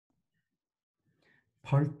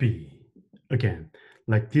Part B. Again,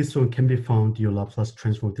 like this one can be found your Laplace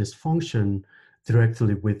transform of this function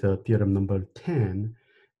directly with the theorem number 10,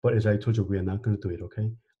 but as I told you, we are not going to do it,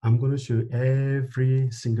 okay? I'm going to show you every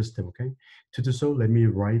single step, okay? To do so, let me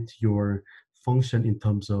write your function in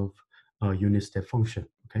terms of unit step function,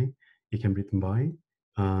 okay? It can be written by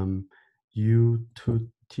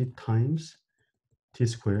u2t times t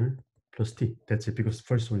squared plus t. That's it, because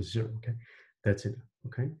first one is 0, okay? That's it,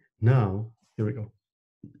 okay? Now, here we go.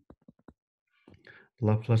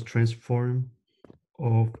 Laplace transform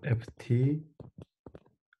of ft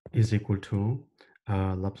is equal to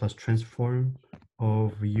Laplace transform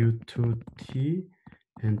of u2t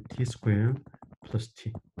and t squared plus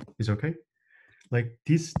t. Is okay? Like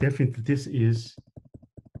this, definitely this is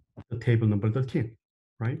the table number 13,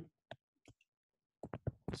 right?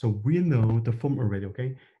 So we know the form already,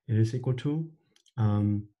 okay? It is equal to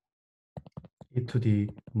e to the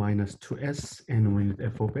minus 2s and we need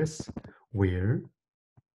f of s, where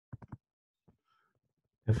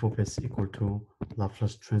f of s equal to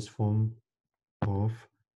Laplace transform of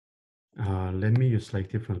let me use like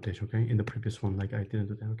different notation, okay? In the previous one, like I didn't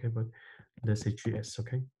do that, okay? But let's say GS,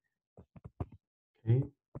 okay? Okay,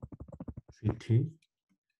 GT,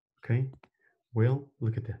 okay? Well,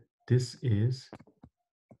 look at that. This is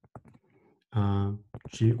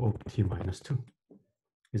G of T minus 2.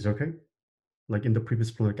 Is okay? Like in the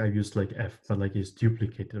previous one, like I used like F, but like it's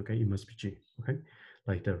duplicated, okay? It must be G, okay?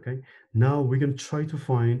 Like that, okay? Now we're gonna try to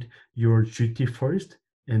find your GT first,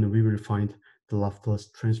 and we will find the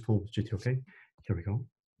Laplace transform of GT, okay? Here we go.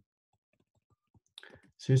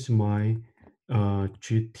 Since my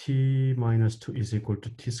gt minus 2 is equal to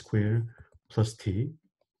t squared plus t,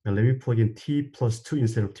 now let me plug in t plus 2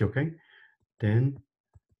 instead of t, okay? Then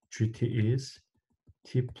gt is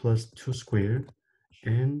t plus 2 squared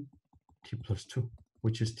and t plus 2,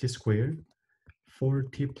 which is t squared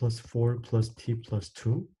 4t plus 4 plus t plus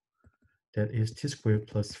 2. That is t squared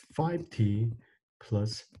plus 5t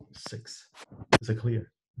plus 6. Is that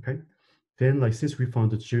clear? Okay. Then, like, since we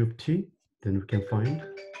found the g of t, then we can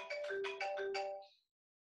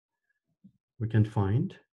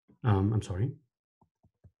find I'm sorry,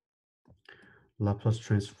 Laplace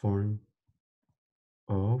transform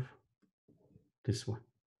of this one,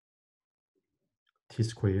 t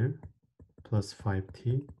squared plus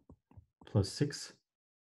 5t plus 6.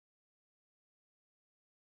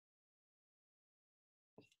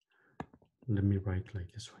 Let me write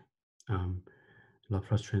like this way.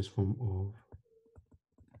 Laplace transform of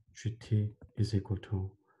gt is equal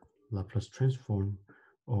to Laplace transform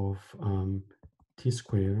of t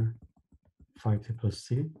squared 5t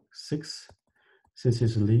plus 6. Since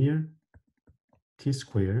it's linear, t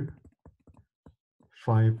squared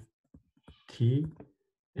 5t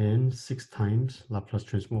and 6 times Laplace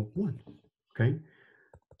transform of 1. Okay,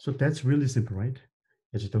 so that's really simple, right?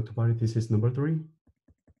 As you talked about it, this is number 3,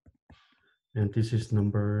 and this is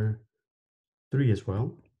number 3 as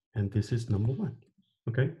well, and this is number 1.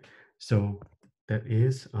 Okay, so that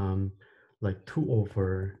is like 2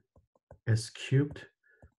 over s cubed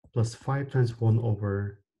plus 5 times 1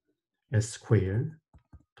 over s squared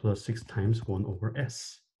plus 6 times 1 over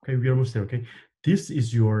s. Okay, we're almost there. Okay, this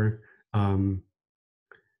is your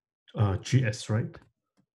GS, right?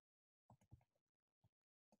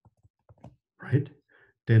 Right?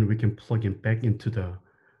 Then we can plug it back into the,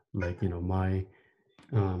 like, my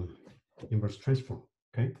inverse transform,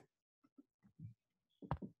 okay?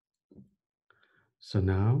 So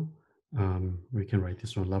now we can write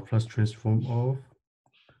this one, Laplace transform of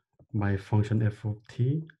my function f of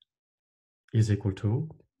t is equal to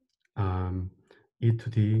e to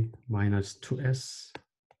the minus 2s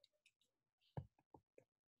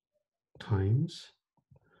times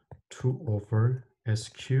 2 over s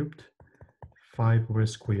cubed 5 over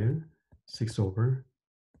square 6 over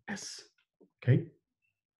s, okay?